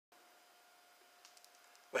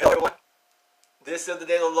Well, hello everyone. This is the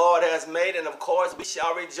day the Lord has made, and of course we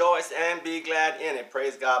shall rejoice and be glad in it.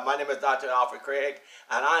 Praise God. My name is Dr. Alfred Craig,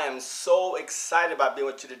 and I am so excited about being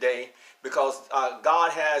with you today because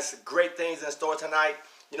God has great things in store tonight.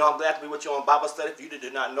 You know, I'm glad to be with you on Bible study. If you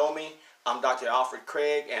do not know me, I'm Dr. Alfred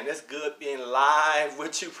Craig, and it's good being live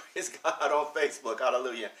with you. Praise God on Facebook.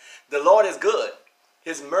 Hallelujah. The Lord is good.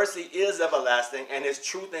 His mercy is everlasting, and his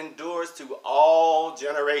truth endures to all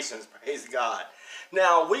generations. Praise God.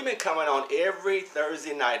 Now, we've been coming on every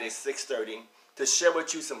Thursday night at 6:30 to share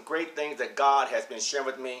with you some great things that God has been sharing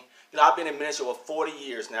with me. You know, I've been in ministry over 40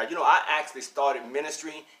 years now. You know, I actually started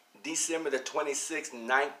ministry December the 26th,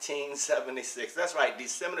 1976. That's right,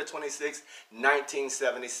 December the 26th,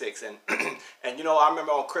 1976. And, and you know, I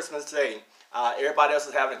remember on Christmas Day, everybody else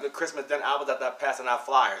was having a good Christmas. Then I was out there passing out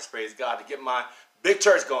flyers, praise God, to get my big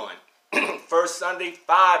church going. First Sunday,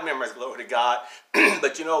 5 members, glory to God.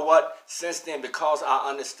 But you know what? Since then, because I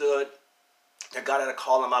understood that God had a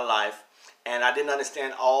call in my life, and I didn't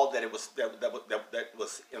understand all that it was that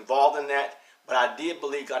was involved in that, but I did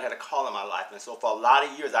believe God had a call in my life. And so for a lot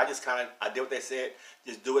of years, I did what they said,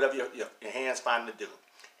 just do whatever your hands find to do.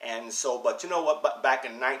 And so, but you know what? But back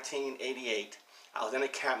in 1988, I was in a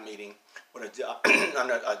camp meeting with a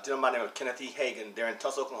gentleman by the name of Kenneth E. Hagin there in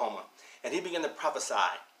Tulsa, Oklahoma, and he began to prophesy.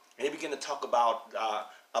 And he began to talk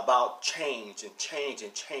about change and change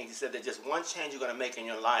and change. He said that just one change you're going to make in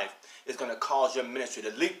your life is going to cause your ministry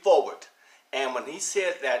to leap forward. And when he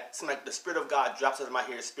said that, it's like the Spirit of God drops into my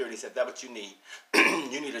ear spirit. He said, that's what you need.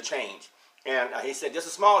 You need a change. And he said, just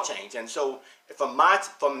a small change. And so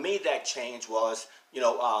for me, that change was, you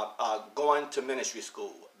know, going to ministry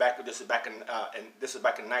school. This is back in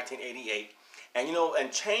 1988. And, you know,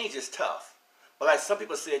 and change is tough. But like some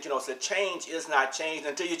people said, you know, change is not change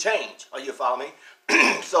until you change. Are you following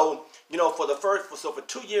me? So, you know, for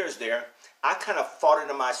 2 years there, I kind of fought it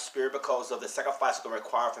in my spirit because of the sacrifice it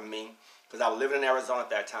required from me. Because I was living in Arizona at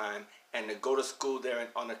that time, and to go to school there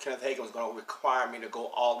on the Kenneth Hagin was going to require me to go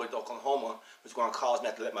all the way to Oklahoma, which was going to cause me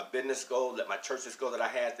to let my business go, let my churches go that I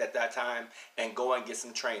had at that time, and go and get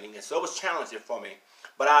some training. And so it was challenging for me.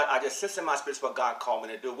 But I just sensed in my spirit what God called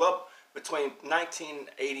me to do. Well, between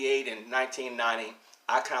 1988 and 1990,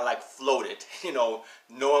 I kind of like floated, you know,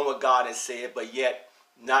 knowing what God had said, but yet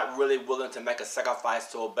not really willing to make a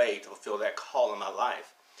sacrifice to obey, to fulfill that call in my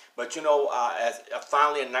life. But you know,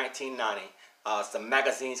 finally in 1990, some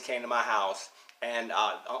magazines came to my house, and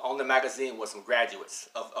on the magazine was some graduates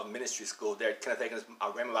of ministry school there at Kenneth Hagin's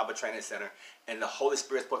Raymond Bible Training Center, and the Holy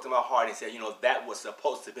Spirit spoke to my heart and said, you know, that was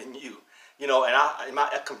supposed to have been you. You know, and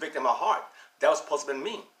I convicted my heart. That was supposed to have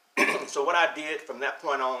been me. So what I did from that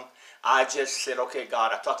point on, I just said, okay,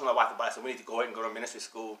 God, I talked to my wife about it. I said, we need to go ahead and go to ministry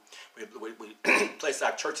school. We placed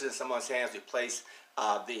our churches in someone's hands. We placed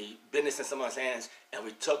the business in someone's hands, and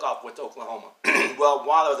we took off with Oklahoma. Well,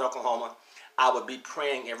 while I was in Oklahoma, I would be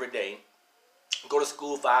praying every day, go to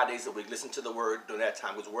school 5 days a week, listen to the word during that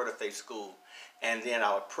time. It was Word of Faith school. And then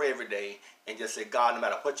I would pray every day and just say, God, no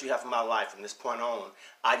matter what you have in my life from this point on,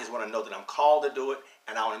 I just want to know that I'm called to do it,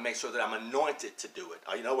 and I want to make sure that I'm anointed to do it.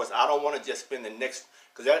 In other words, I don't want to just spend the next,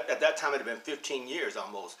 because at that time it had been 15 years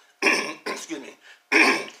almost, excuse me,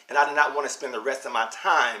 and I did not want to spend the rest of my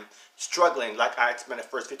time struggling like I spent the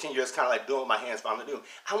first 15 years kind of like doing what my hands found to do.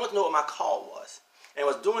 I wanted to know what my call was. And it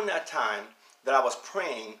was during that time that I was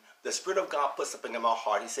praying, the Spirit of God put something in my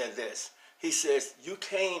heart. He said this. He says, you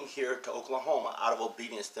came here to Oklahoma out of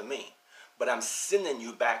obedience to me, but I'm sending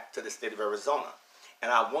you back to the state of Arizona.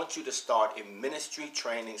 And I want you to start a ministry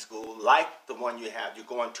training school like the one you're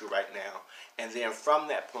going to right now. And then from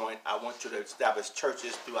that point, I want you to establish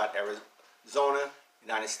churches throughout Arizona,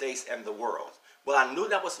 United States, and the world. Well, I knew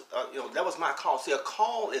that was, that was my call. See, a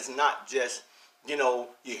call is not just, you know,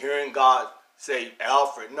 you're hearing God say,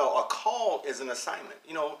 Alfred. No, a call is an assignment.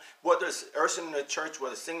 You know, whether it's ushering in the church,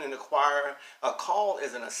 whether it's singing in the choir, a call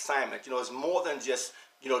is an assignment. You know, it's more than just,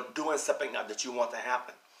 you know, doing something that you want to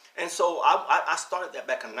happen. And so I started that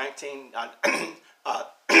back in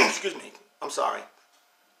excuse me, I'm sorry.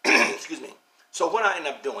 Excuse me. So what I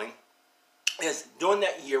ended up doing is during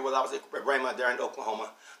that year while I was at Raymond there in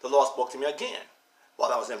Oklahoma, the Lord spoke to me again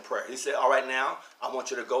while I was in prayer. He said, all right, now I want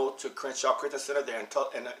you to go to Crenshaw Christian Center there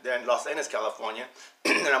in Los Angeles, California,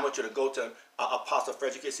 and I want you to go to Apostle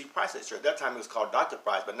Frederick K.C. Price's church. At that time it was called Dr.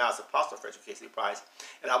 Price, but now it's Apostle Frederick K.C. Price.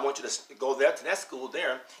 And I want you to go there to that school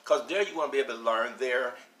there, because there you want to be able to learn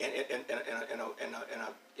there in an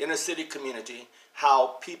inner city community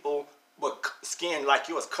how people with skin like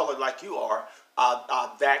yours, colored like you are,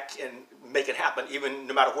 that can make it happen even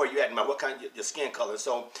no matter where you're at, no matter what kind of your skin color.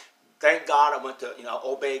 So thank God I went to,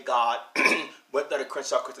 obey God, went to the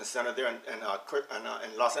Crenshaw Christian Center there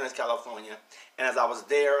in Los Angeles, California. And as I was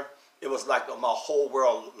there, it was like my whole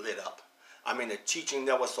world lit up. I mean, the teaching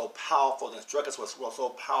there was so powerful. The instructors were so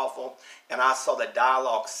powerful. And I saw the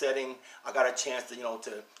dialogue setting. I got a chance to,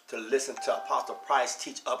 to listen to Apostle Price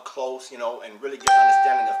teach up close, and really get an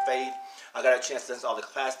understanding of faith. I got a chance to listen to all the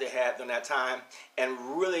class they had during that time. And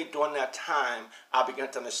really during that time, I began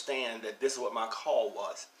to understand that this is what my call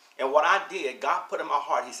was. And what I did, God put in my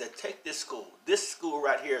heart, he said, take this school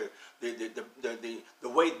right here, the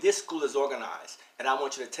way this school is organized. And I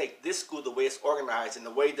want you to take this school the way it's organized and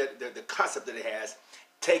the way that the concept that it has,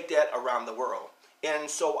 take that around the world. And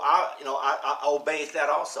so I obeyed that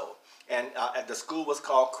also. And the school was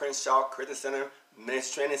called Crenshaw Christian Center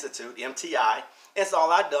Ministry and Institute, MTI. And so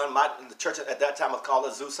all I done, the church at that time was called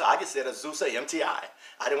Azusa. I just said Azusa MTI.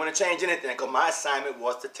 I didn't want to change anything because my assignment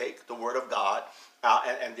was to take the Word of God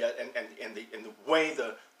and the way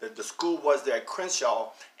the school was there at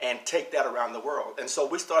Crenshaw and take that around the world. And so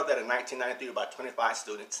we started that in 1993 with about 25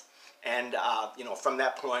 students. And, from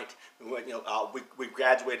that point, we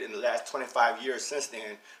graduated in the last 25 years since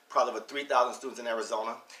then, probably with 3,000 students in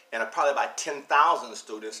Arizona and probably about 10,000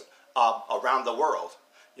 students around the world.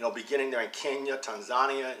 Beginning there in Kenya,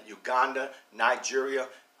 Tanzania, Uganda, Nigeria,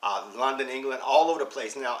 London, England, all over the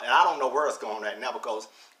place now. And I don't know where it's going right now because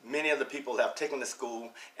many of the people have taken the school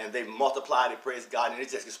and they've multiplied it, praise God, and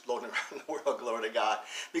it's just exploding around the world, glory to God,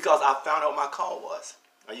 because I found out what my call was.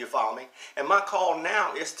 Are you following me? And my call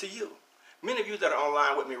now is to you. Many of you that are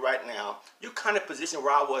online with me right now, you're kind of positioned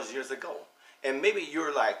where I was years ago. And maybe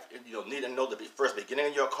you're like, need to know the first beginning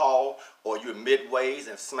of your call, or you're midways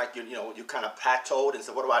and it's like you kind of plateaued and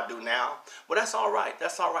say, what do I do now? Well, that's all right.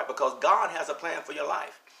 That's all right because God has a plan for your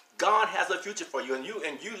life. God has a future for you, and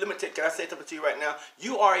you limited. Can I say something to you right now?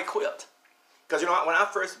 You are equipped. Because when I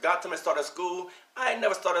first got to start a school, I had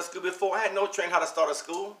never started a school before. I had no training how to start a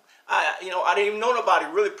school. I didn't even know nobody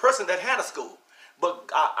really person that had a school.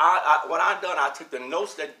 But what I done, I took the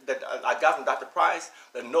notes that I got from Dr. Price,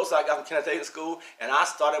 the notes I got from Kenneth Hagin School, and I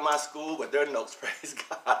started my school with their notes. Praise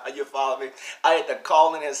God. You follow me? I had the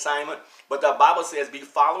calling and assignment, but the Bible says, be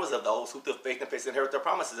followers of those who through faith and faith inherit their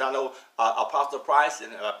promises. I know Apostle Price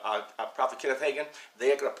and Prophet Kenneth Hagin,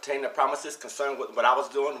 they could obtain the promises concerning what I was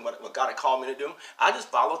doing and what God had called me to do. I just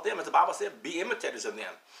followed them. As the Bible said, be imitators of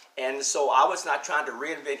them. And so I was not trying to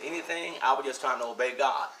reinvent anything. I was just trying to obey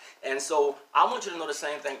God. And so I want you to know the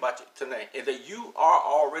same thing about you today, is that you are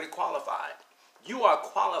already qualified. You are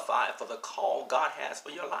qualified for the call God has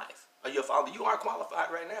for your life. Are you following? You are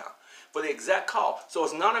qualified right now for the exact call. So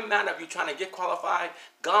it's not a matter of you trying to get qualified.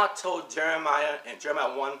 God told Jeremiah in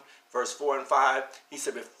Jeremiah 1, verse 4 and 5, he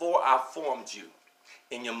said, before I formed you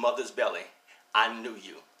in your mother's belly, I knew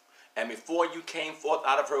you. And before you came forth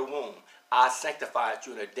out of her womb, I sanctified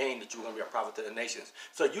you and ordained that you were going to be a prophet to the nations.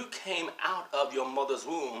 So you came out of your mother's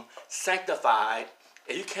womb sanctified,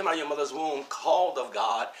 and you came out of your mother's womb called of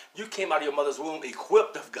God. You came out of your mother's womb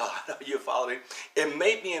equipped of God. Are you following? It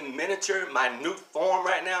may be in miniature, minute form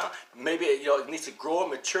right now. Maybe it needs to grow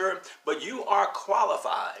and mature, but you are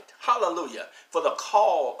qualified, hallelujah, for the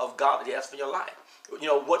call of God that he has for your life.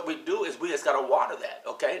 What we do is we just got to water that,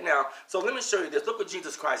 okay? Now, so let me show you this. Look what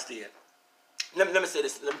Jesus Christ did. Let me say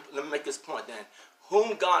this. Let me make this point then.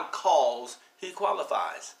 Whom God calls, he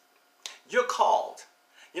qualifies. You're called.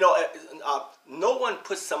 No one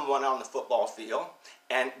puts someone on the football field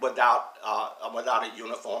and without a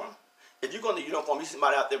uniform. If you go in the uniform, you see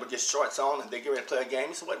somebody out there with just shorts on and they get ready to play a game.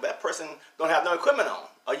 You say, "Wait, that person don't have no equipment on."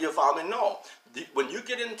 Are you following me? No. When you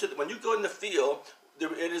go in the field,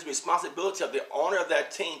 it is responsibility of the owner of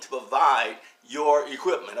that team to provide your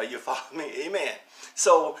equipment. Are you following me? Amen.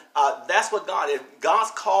 So that's what God is.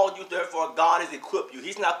 God's called you, therefore God has equipped you.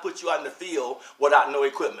 He's not put you out in the field without no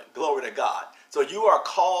equipment. Glory to God. So you are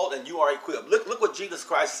called and you are equipped. Look what Jesus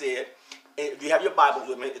Christ said. If you have your Bibles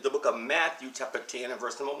with me, the book of Matthew chapter 10 and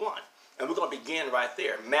verse number 1. And we're going to begin right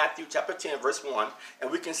there. Matthew chapter 10 verse 1. And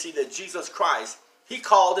we can see that Jesus Christ, he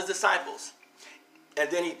called his disciples. And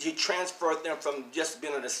then he transferred them from just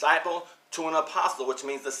being a disciple to an apostle, which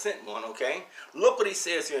means the sent one, okay? Look what he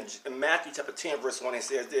says here in Matthew chapter 10, verse 1. He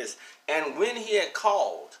says this, and when he had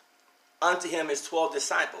called unto him his 12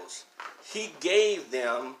 disciples, he gave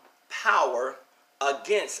them power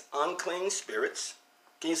against unclean spirits.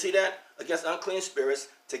 Can you see that? Against unclean spirits,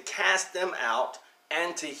 to cast them out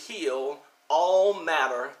and to heal all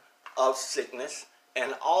manner of sickness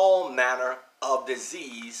and all manner of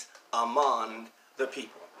disease among the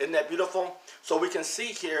people. Isn't that beautiful? So we can see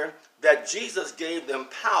here that Jesus gave them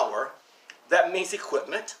power. That means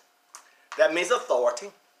equipment. That means authority.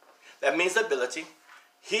 That means ability.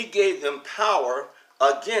 He gave them power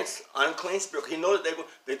against unclean spirits. He knew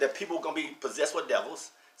that people were going to be possessed with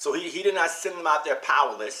devils. So he did not send them out there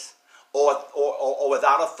powerless or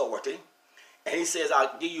without authority. And he says,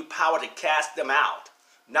 I'll give you power to cast them out,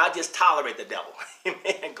 not just tolerate the devil.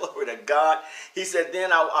 Amen. Glory to God. He said, then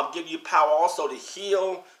I'll give you power also to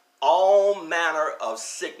heal all manner of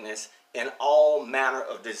sickness and all manner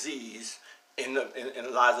of disease in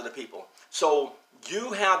the lives of the people. So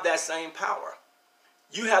you have that same power.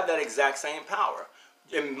 You have that exact same power.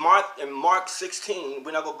 In Mark 16,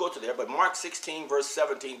 we're not going to go to there, but Mark 16, verse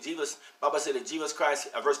 17, Bible said that Jesus Christ,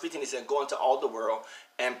 verse 15, he said, go into all the world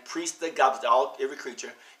and preach the gospel to every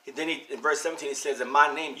creature. And then in verse 17, he says, in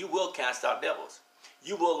my name, you will cast out devils.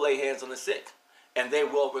 You will lay hands on the sick, and they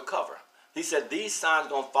will recover. He said, these signs are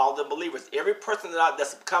going to follow the believers. Every person that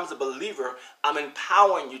becomes a believer, I'm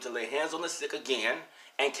empowering you to lay hands on the sick again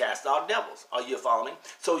and cast out devils. Are you following me?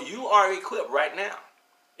 So you are equipped right now.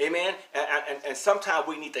 Amen. And sometimes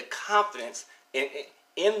we need the confidence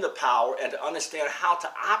in the power and to understand how to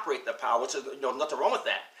operate the power, which is nothing wrong with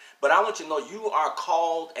that. But I want you to know you are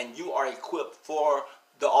called and you are equipped for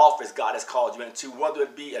the office God has called you into. Whether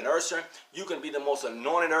it be an usher, you can be the most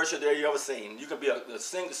anointed usher there you ever seen. You can be a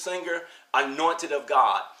singer, anointed of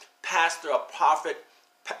God, pastor, a prophet,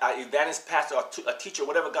 evangelist, pastor, a teacher,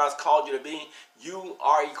 whatever God's called you to be. You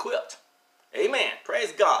are equipped. Amen.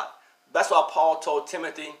 Praise God. That's why Paul told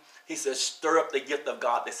Timothy, he says, stir up the gift of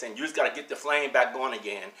God that's in you. You just got to get the flame back going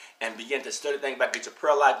again and begin to stir the thing back, get your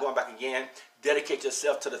prayer life going back again, dedicate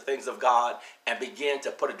yourself to the things of God, and begin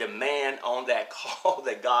to put a demand on that call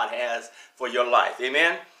that God has for your life.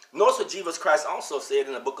 Amen? Notice what Jesus Christ also said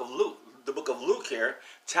in the book of Luke here,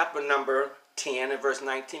 chapter number 10 and verse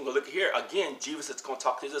 19. But look here, again, Jesus is going to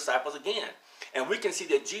talk to his disciples again. And we can see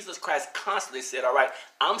that Jesus Christ constantly said, all right,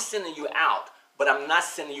 I'm sending you out, but I'm not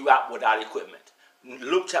sending you out without equipment.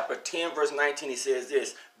 Luke chapter 10, verse 19, he says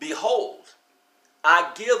this, behold,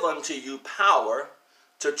 I give unto you power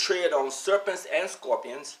to tread on serpents and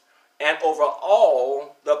scorpions, and over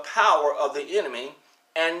all the power of the enemy,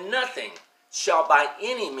 and nothing shall by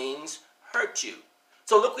any means hurt you.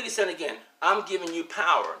 So look what he said again, I'm giving you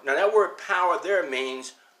power. Now that word power there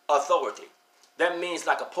means authority. That means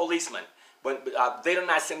like a policeman. When they do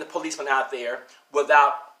not send the policeman out there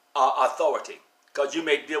without authority. Because you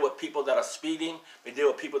may deal with people that are speeding, may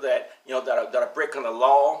deal with people that that are breaking the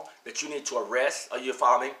law, that you need to arrest. Are you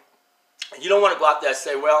following me? And you don't want to go out there and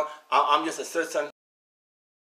say, well, I'm just a citizen